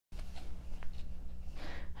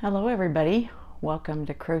Hello everybody, welcome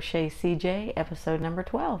to Crochet CJ episode number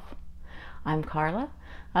 12. I'm Carla,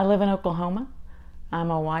 I live in Oklahoma. I'm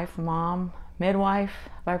a wife, mom, midwife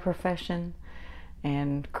by profession,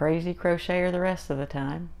 and crazy crocheter the rest of the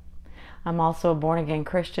time. I'm also a born-again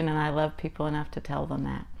Christian and I love people enough to tell them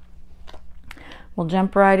that. We'll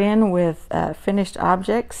jump right in with finished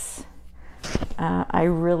objects. I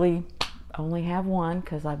really only have one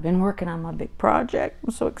because I've been working on my big project.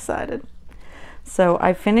 I'm so excited. So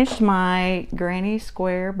I finished my granny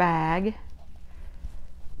square bag.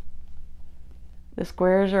 The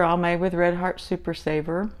squares are all made with Red Heart Super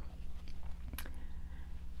Saver.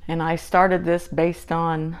 And I started this based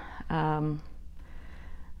on Bob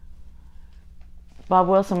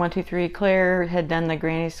Wilson 123. Claire had done the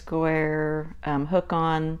granny square hook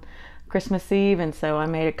on Christmas Eve, and so I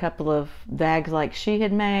made a couple of bags like she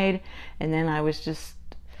had made, and then I was just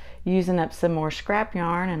using up some more scrap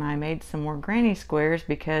yarn and I made some more granny squares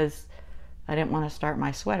because I didn't want to start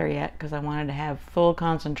my sweater yet because I wanted to have full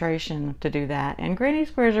concentration to do that. And granny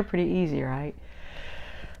squares are pretty easy, right?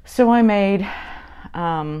 So I made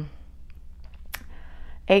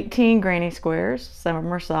 18 granny squares. Some of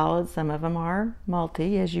them are solid, some of them are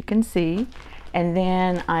multi, as you can see. And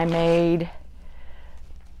then I made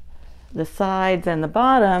the sides and the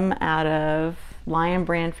bottom out of Lion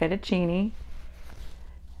Brand fettuccine.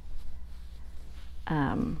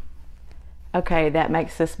 Okay, that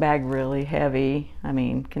makes this bag really heavy, I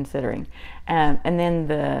mean, considering. And then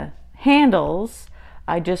the handles,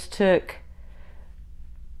 I just took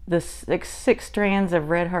the six strands of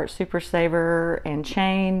Red Heart Super Saver and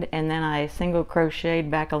chained, and then I single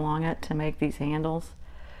crocheted back along it to make these handles.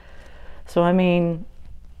 So I mean,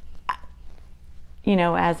 you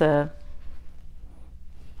know, as a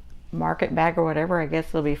market bag or whatever, I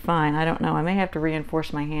guess they'll be fine. I don't know, I may have to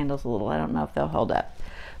reinforce my handles a little. I don't know if they'll hold up.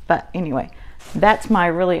 But anyway, that's my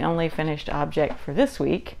really only finished object for this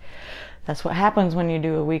week. That's what happens when you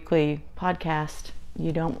do a weekly podcast.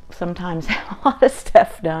 You don't sometimes have a lot of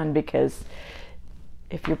stuff done because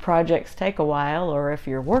if your projects take a while or if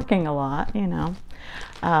you're working a lot, you know.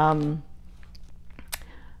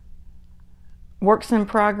 Works in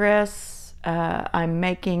progress. I'm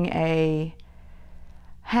making a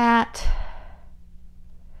hat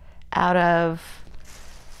out of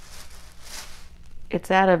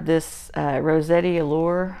this Rossetti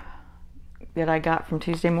Allure that I got from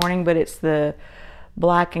Tuesday morning, but it's the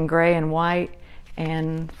black and gray and white,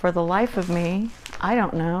 and for the life of me, I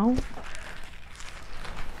don't know.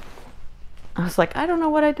 I was like, I don't know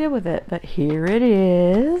what I did with it, but here it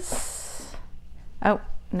is. Oh,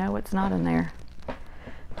 no, it's not in there.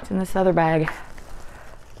 It's in this other bag.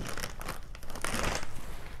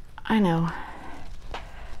 I know.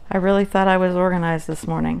 I really thought I was organized this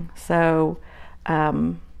morning. So,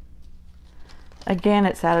 again,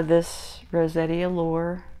 it's out of this Rossetti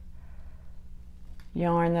Allure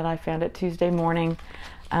yarn that I found at Tuesday morning.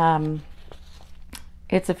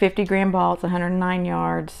 It's a 50-gram ball. It's 109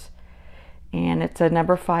 yards, and it's a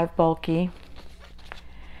number 5 bulky.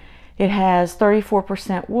 It has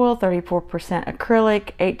 34% wool, 34%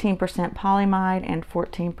 acrylic, 18% polyamide, and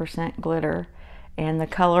 14% glitter. And the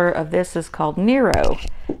color of this is called Nero,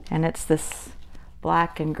 and it's this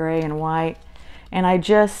black and gray and white. And I'm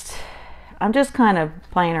just kind of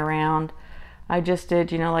playing around. I just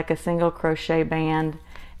did, you know, like a single crochet band,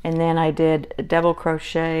 and then I did a double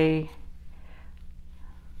crochet,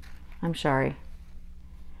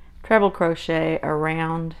 treble crochet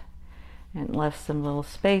around and left some little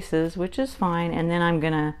spaces, which is fine. And then I'm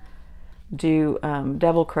gonna do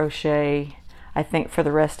double crochet, I think, for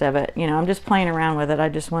the rest of it. You know, I'm just playing around with it. I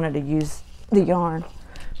just wanted to use the yarn.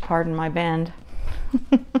 Pardon my bend.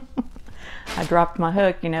 I dropped my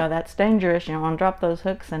hook, you know, that's dangerous. You don't want to drop those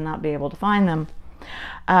hooks and not be able to find them.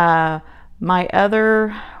 My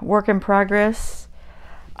other work in progress,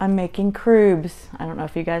 I'm making croob. I don't know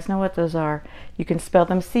if you guys know what those are. You can spell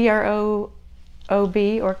them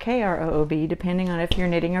C-R-O-O-B or K-R-O-O-B, depending on if you're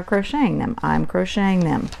knitting or crocheting them. I'm crocheting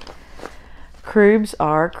them. Croob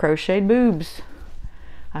are crocheted boobs.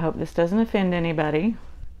 I hope this doesn't offend anybody,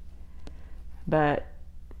 but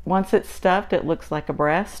once it's stuffed, it looks like a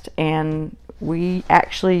breast, and we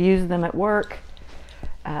actually use them at work.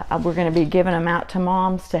 We're going to be giving them out to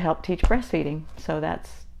moms to help teach breastfeeding, so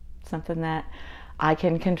that's something that I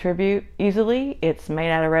can contribute easily. It's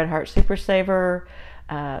made out of Red Heart Super Saver.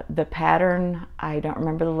 The pattern, I don't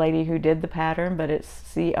remember the lady who did the pattern, but it's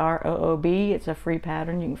C-R-O-O-B. It's a free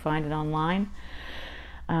pattern. You can find it online.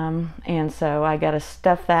 And so I got to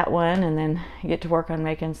stuff that one and then get to work on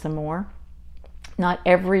making some more. Not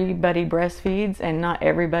everybody breastfeeds, and not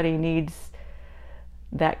everybody needs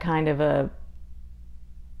that kind of a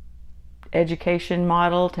education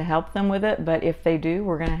model to help them with it, but if they do,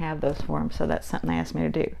 we're going to have those for them. So that's something they asked me to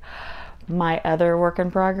do. My other work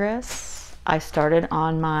in progress, I started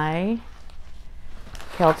on my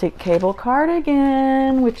Celtic Cable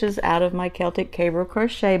cardigan, which is out of my Celtic Cable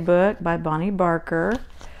crochet book by Bonnie Barker.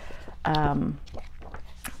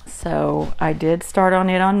 So I did start on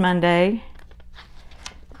it on Monday.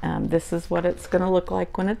 This is what it's going to look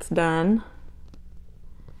like when it's done.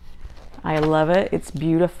 I love it. It's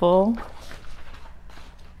beautiful.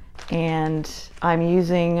 And I'm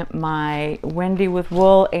using my Wendy with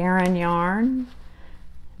Wool Aran yarn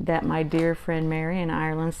that my dear friend Mary in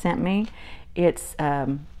Ireland sent me. It's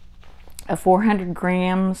a 400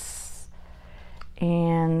 grams,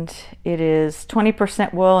 and it is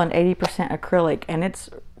 20% wool and 80% acrylic, and it's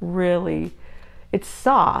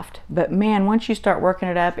soft, but man, once you start working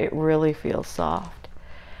it up, it really feels soft.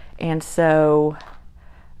 And so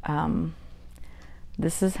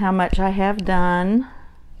this is how much I have done.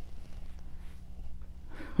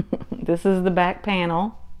 This is the back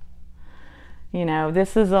panel. You know,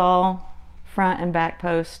 this is all front and back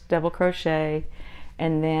post double crochet,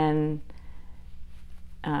 and then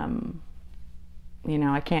you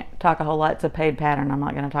know, I can't talk a whole lot. It's a paid pattern. I'm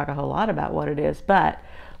not going to talk a whole lot about what it is, but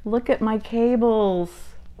look at my cables.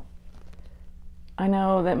 I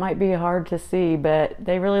know that might be hard to see, but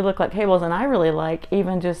they really look like cables, and I really like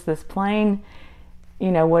even just this plain,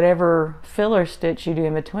 you know, whatever filler stitch you do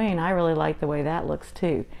in between. I really like the way that looks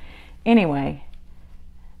too. Anyway,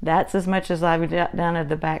 that's as much as I've done of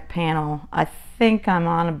the back panel. I think I'm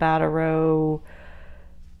on about a row.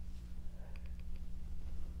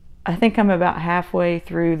 I think I'm about halfway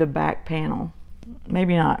through the back panel.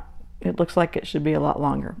 Maybe not. It looks like it should be a lot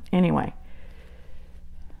longer. Anyway,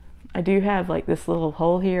 I do have like this little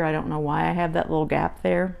hole here. I don't know why I have that little gap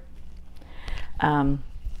there. But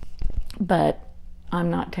I'm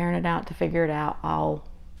not tearing it out to figure it out. I'll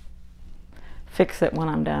fix it when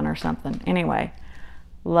I'm done or something. Anyway,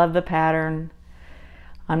 love the pattern.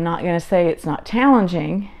 I'm not going to say it's not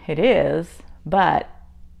challenging. It is, but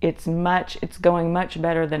it's going much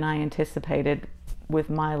better than I anticipated with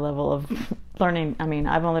my level of learning. I mean,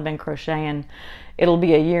 I've only been crocheting, it'll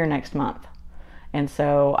be a year next month. And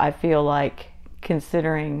so I feel like,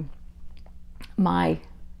 considering my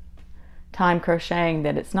time crocheting,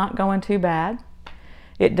 that it's not going too bad.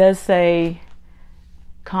 It does say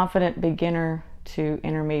confident beginner to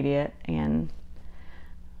intermediate, and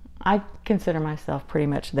I consider myself pretty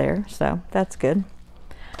much there, so that's good.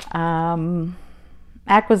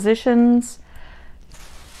 Acquisitions,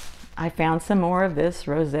 I found some more of this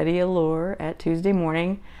Rossetti Allure at Tuesday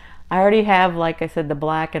Morning. I already have, like I said, the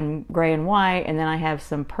black and gray and white, and then I have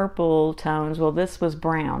some purple tones. Well, this was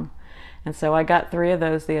brown, and so I got 3 of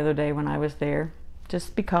those the other day when I was there,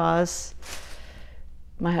 just because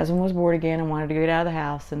my husband was bored again and wanted to get out of the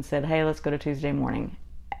house, and said, hey, let's go to Tuesday Morning.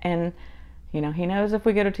 And you know, he knows if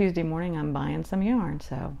we go to Tuesday Morning, I'm buying some yarn,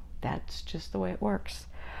 so that's just the way it works.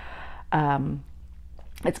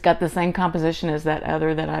 It's got the same composition as that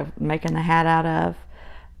other that I'm making the hat out of.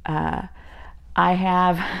 I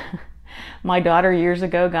have, my daughter years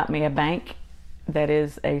ago got me a bank that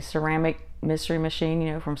is a ceramic mystery machine,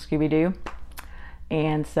 you know, from Scooby-Doo.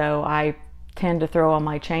 And so I tend to throw all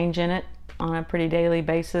my change in it on a pretty daily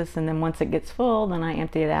basis, and then once it gets full, then I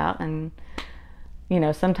empty it out. And you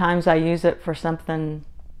know, sometimes I use it for something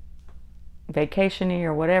vacation-y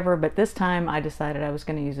or whatever, but this time I decided I was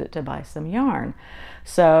going to use it to buy some yarn.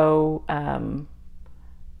 So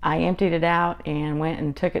I emptied it out and went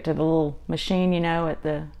and took it to the little machine, you know, at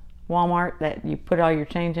the Walmart that you put all your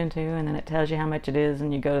change into, and then it tells you how much it is,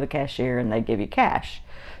 and you go to the cashier and they give you cash.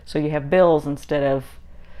 So you have bills instead of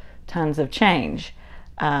tons of change.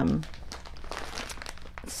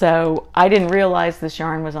 So I didn't realize this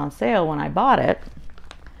yarn was on sale when I bought it,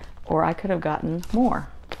 or I could have gotten more.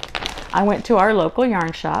 I went to our local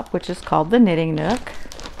yarn shop, which is called the Knitting Nook.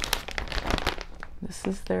 This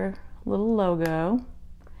is their little logo.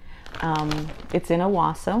 It's in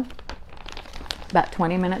Owasso, about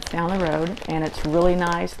 20 minutes down the road, and it's really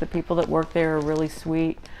nice. The people that work there are really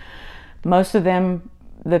sweet. Most of them,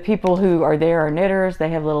 the people who are there are knitters. They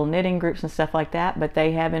have little knitting groups and stuff like that, but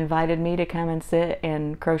they have invited me to come and sit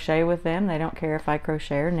and crochet with them. They don't care if I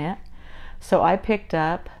crochet or knit. So I picked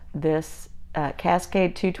up this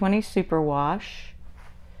Cascade 220 Superwash.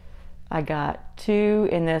 I got 2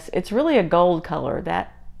 in this. It's really a gold color.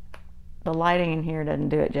 The lighting in here doesn't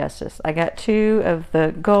do it justice. I got 2 of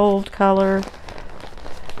the gold color,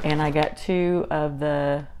 and I got 2 of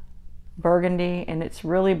the burgundy, and it's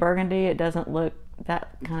really burgundy. It doesn't look,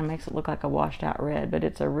 that kind of makes it look like a washed out red, but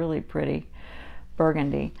it's a really pretty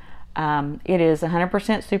burgundy. It is 100%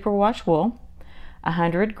 superwash wool,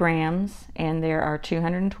 100 grams, and there are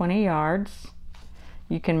 220 yards.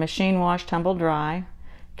 You can machine wash, tumble dry.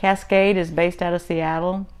 Cascade is based out of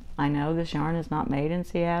Seattle. I know this yarn is not made in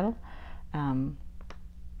Seattle. And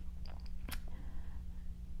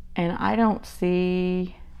I don't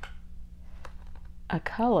see a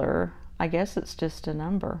color. I guess it's just a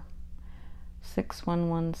number.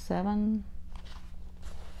 6117.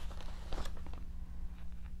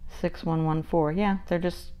 6114. Yeah, they're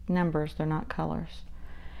just numbers. They're not colors.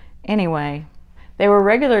 Anyway, they were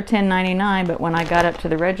regular $10.99, but when I got up to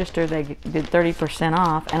the register, they did 30%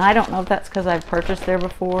 off. And I don't know if that's because I've purchased there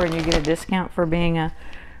before and you get a discount for being a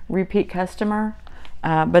repeat customer.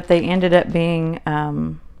 But they ended up being,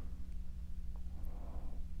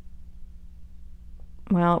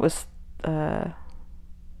 well, it was,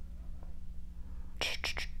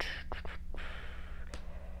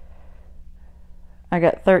 I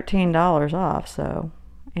got $13 off, so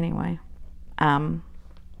anyway. I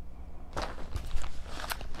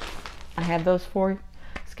have those 4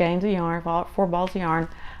 skeins of yarn, 4 balls of yarn.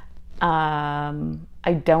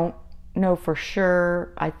 I don't know for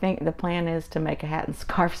sure. I think the plan is to make a hat and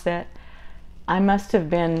scarf set. I must have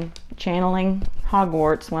been channeling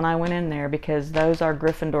Hogwarts when I went in there, because those are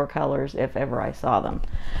Gryffindor colors if ever I saw them.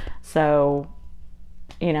 So,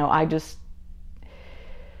 you know, I just,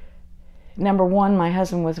 number one, my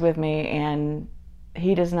husband was with me and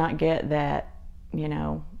he does not get that, you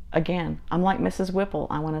know, again, I'm like Mrs. Whipple.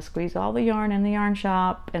 I want to squeeze all the yarn in the yarn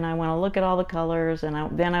shop and I want to look at all the colors,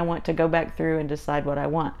 and then I want to go back through and decide what I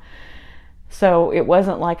want. So it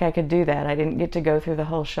wasn't like I could do that. I didn't get to go through the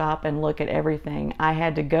whole shop and look at everything. I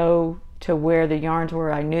had to go to where the yarns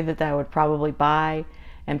were I knew that I would probably buy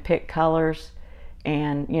and pick colors.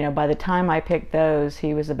 And, you know, by the time I picked those,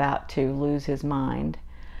 he was about to lose his mind.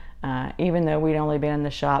 Even though we'd only been in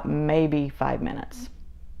the shop maybe 5 minutes.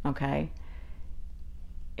 Okay?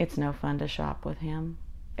 It's no fun to shop with him.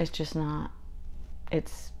 It's just not.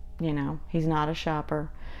 It's, you know, he's not a shopper.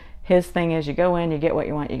 His thing is you go in, you get what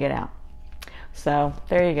you want, you get out. So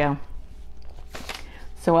there you go.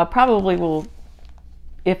 So I probably will,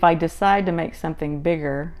 if I decide to make something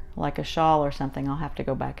bigger, like a shawl or something, I'll have to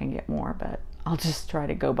go back and get more, but I'll just try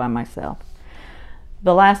to go by myself.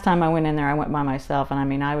 The last time I went in there, I went by myself, and I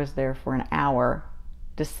mean, I was there for an hour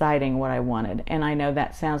deciding what I wanted. And I know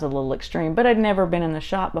that sounds a little extreme, but I'd never been in the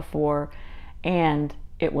shop before, and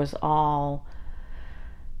it was all,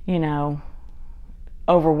 you know,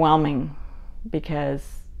 overwhelming,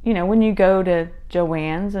 because, you know, when you go to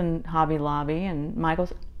Joann's and Hobby Lobby and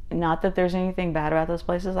Michael's, not that there's anything bad about those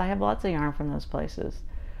places, I have lots of yarn from those places,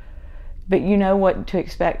 but you know what to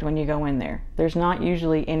expect when you go in there. There's not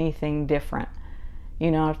usually anything different. You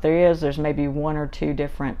know, if there is, there's maybe 1 or 2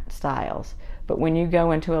 different styles. But when you go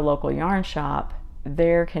into a local yarn shop,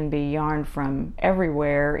 there can be yarn from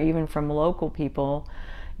everywhere, even from local people,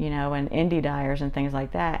 you know, and indie dyers and things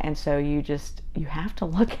like that. And so you have to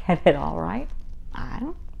look at it all, right?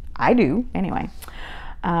 I do, anyway.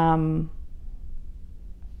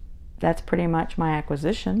 That's pretty much my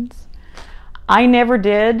acquisitions. I never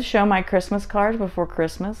did show my Christmas cards before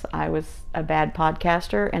Christmas. I was a bad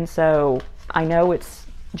podcaster, and so I know it's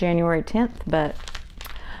January 10th, but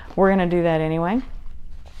we're going to do that anyway.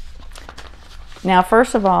 Now,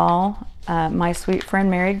 first of all, my sweet friend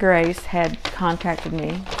Mary Grace had contacted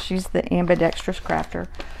me. She's the Ambidextrous Crafter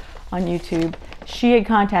on YouTube. She had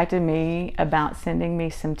contacted me about sending me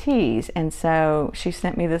some teas, and so she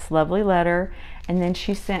sent me this lovely letter, and then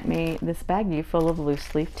she sent me this baggie full of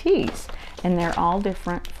loose leaf teas, and they're all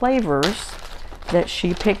different flavors that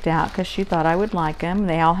she picked out because she thought I would like them.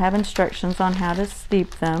 They all have instructions on how to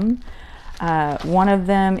steep them. One of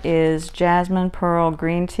them is Jasmine Pearl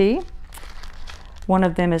Green Tea. One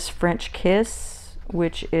of them is French Kiss,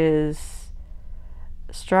 which is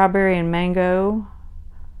strawberry and mango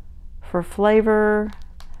for flavor,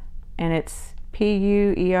 and it's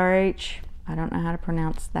P-U-E-R-H. I don't know how to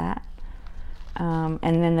pronounce that.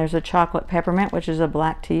 And then there's a chocolate peppermint, which is a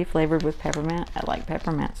black tea flavored with peppermint. I like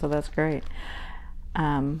peppermint, so that's great.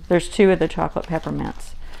 There's 2 of the chocolate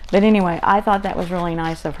peppermints. But anyway, I thought that was really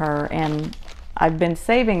nice of her, and I've been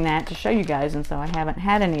saving that to show you guys, and so I haven't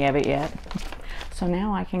had any of it yet. So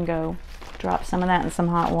now I can go drop some of that in some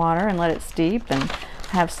hot water and let it steep and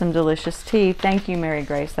have some delicious tea. Thank you, Mary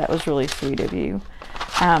Grace. That was really sweet of you.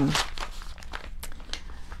 I'm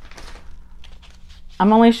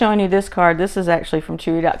only showing you this card. This is actually from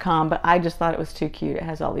Chewy.com, but I just thought it was too cute. It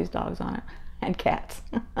has all these dogs on it and cats.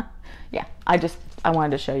 Yeah, I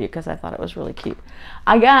wanted to show you because I thought it was really cute.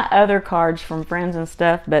 I got other cards from friends and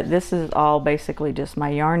stuff, but this is all basically just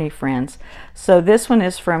my yarny friends. So this one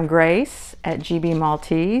is from Grace at GB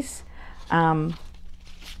Maltese.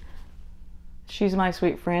 She's my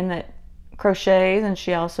sweet friend that crochets, and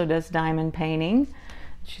she also does diamond painting.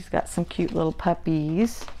 She's got some cute little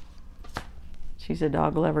puppies. She's a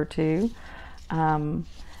dog lover too.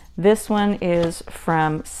 This one is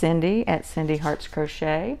from Cindy at Cindy Hearts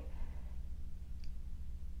Crochet.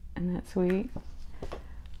 Isn't that sweet?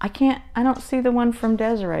 I don't see the one from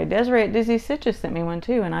Desiree. Desiree at Dizzy Stitches sent me one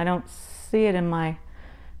too, and I don't see it in my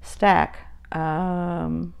stack.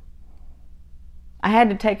 I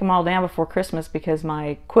had to take them all down before Christmas because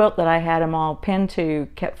my quilt that I had them all pinned to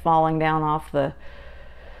kept falling down off the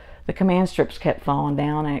command strips kept falling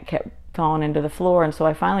down, and it kept falling into the floor, and so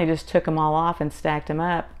I finally just took them all off and stacked them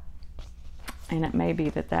up. And it may be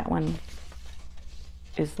that one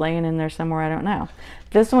is laying in there somewhere, I don't know.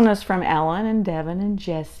 This one is from Ellen and Devin and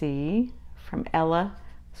Jessie, from Ella,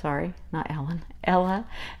 sorry, not Ellen, Ella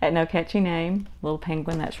at No Catchy Name, little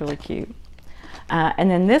penguin, that's really cute. And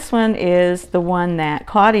then this one is the one that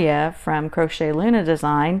Claudia from Crochet Luna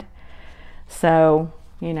designed. So,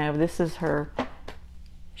 you know, this is her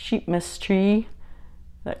sheepmas tree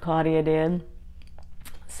that Claudia did.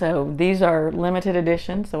 So these are limited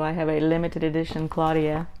edition. So I have a limited edition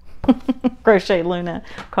Claudia Crochet Luna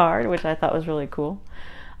card, which I thought was really cool.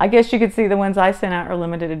 I guess you could see the ones I sent out are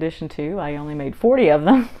limited edition too. I only made 40 of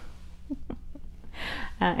them.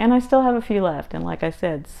 And I still have a few left. And like I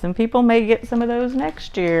said, some people may get some of those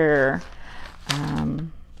next year.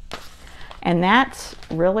 And that's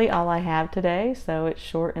really all I have today. So it's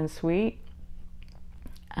short and sweet.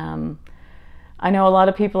 I know a lot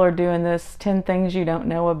of people are doing this 10 Things You Don't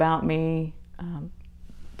Know About Me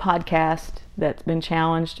podcast that's been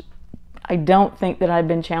challenged. I don't think that I've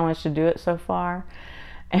been challenged to do it so far.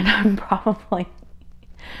 And I'm probably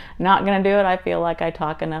not going to do it. I feel like I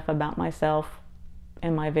talk enough about myself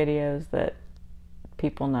in my videos that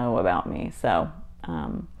people know about me. So,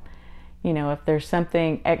 you know, if there's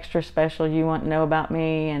something extra special you want to know about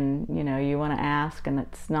me and, you know, you want to ask and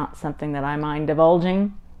it's not something that I mind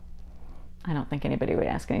divulging, I don't think anybody would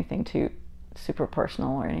ask anything too super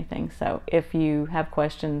personal or anything. So if you have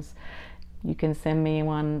questions, you can send me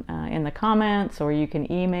one in the comments, or you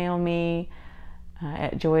can email me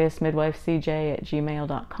at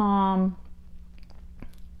joyousmidwifecj@gmail.com.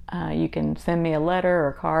 You can send me a letter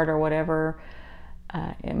or card or whatever.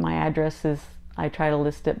 And my address is, I try to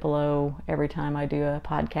list it below every time I do a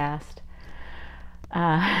podcast.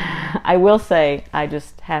 I will say, I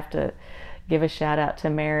just have to give a shout out to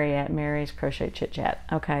Mary at Mary's Crochet Chit Chat.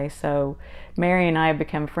 Okay, so Mary and I have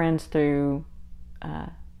become friends through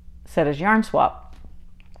Setta's Yarn Swap.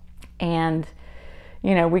 And,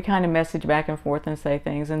 you know, we kind of message back and forth and say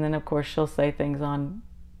things. And then, of course, she'll say things on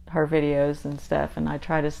her videos and stuff, and I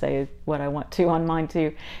try to say what I want to on mine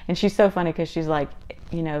too. And she's so funny because she's like,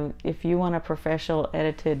 you know, if you want a professional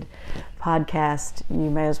edited podcast, you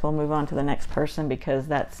may as well move on to the next person, because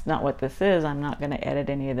that's not what this is. I'm not going to edit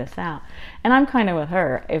any of this out. And I'm kind of with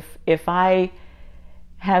her. If I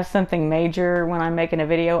have something major when I'm making a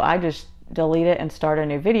video, I just delete it and start a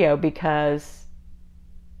new video, because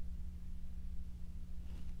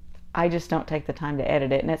I just don't take the time to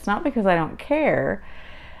edit it. And it's not because I don't care.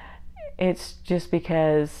 It's just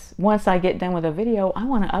because once I get done with a video, I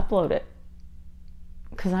want to upload it,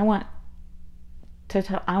 because I want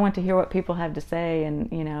to hear what people have to say,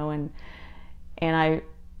 and you know, and I,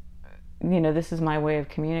 you know, this is my way of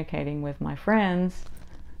communicating with my friends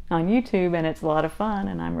on YouTube, and it's a lot of fun,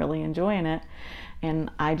 and I'm really enjoying it,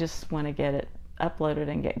 and I just want to get it uploaded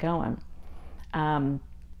and get going.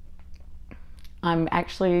 I'm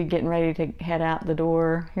actually getting ready to head out the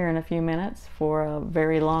door here in a few minutes for a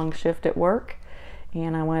very long shift at work.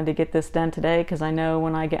 And I wanted to get this done today because I know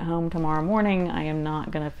when I get home tomorrow morning, I am not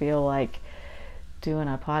going to feel like doing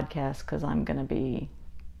a podcast, because I'm going to be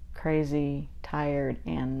crazy tired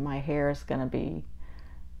and my hair is going to be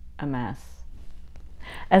a mess.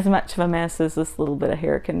 As much of a mess as this little bit of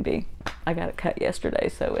hair can be. I got it cut yesterday,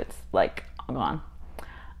 so it's like gone.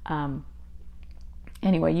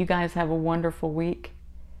 Anyway, you guys have a wonderful week,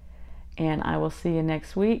 and I will see you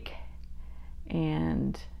next week,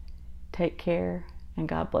 and take care, and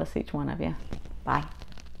God bless each one of you. Bye.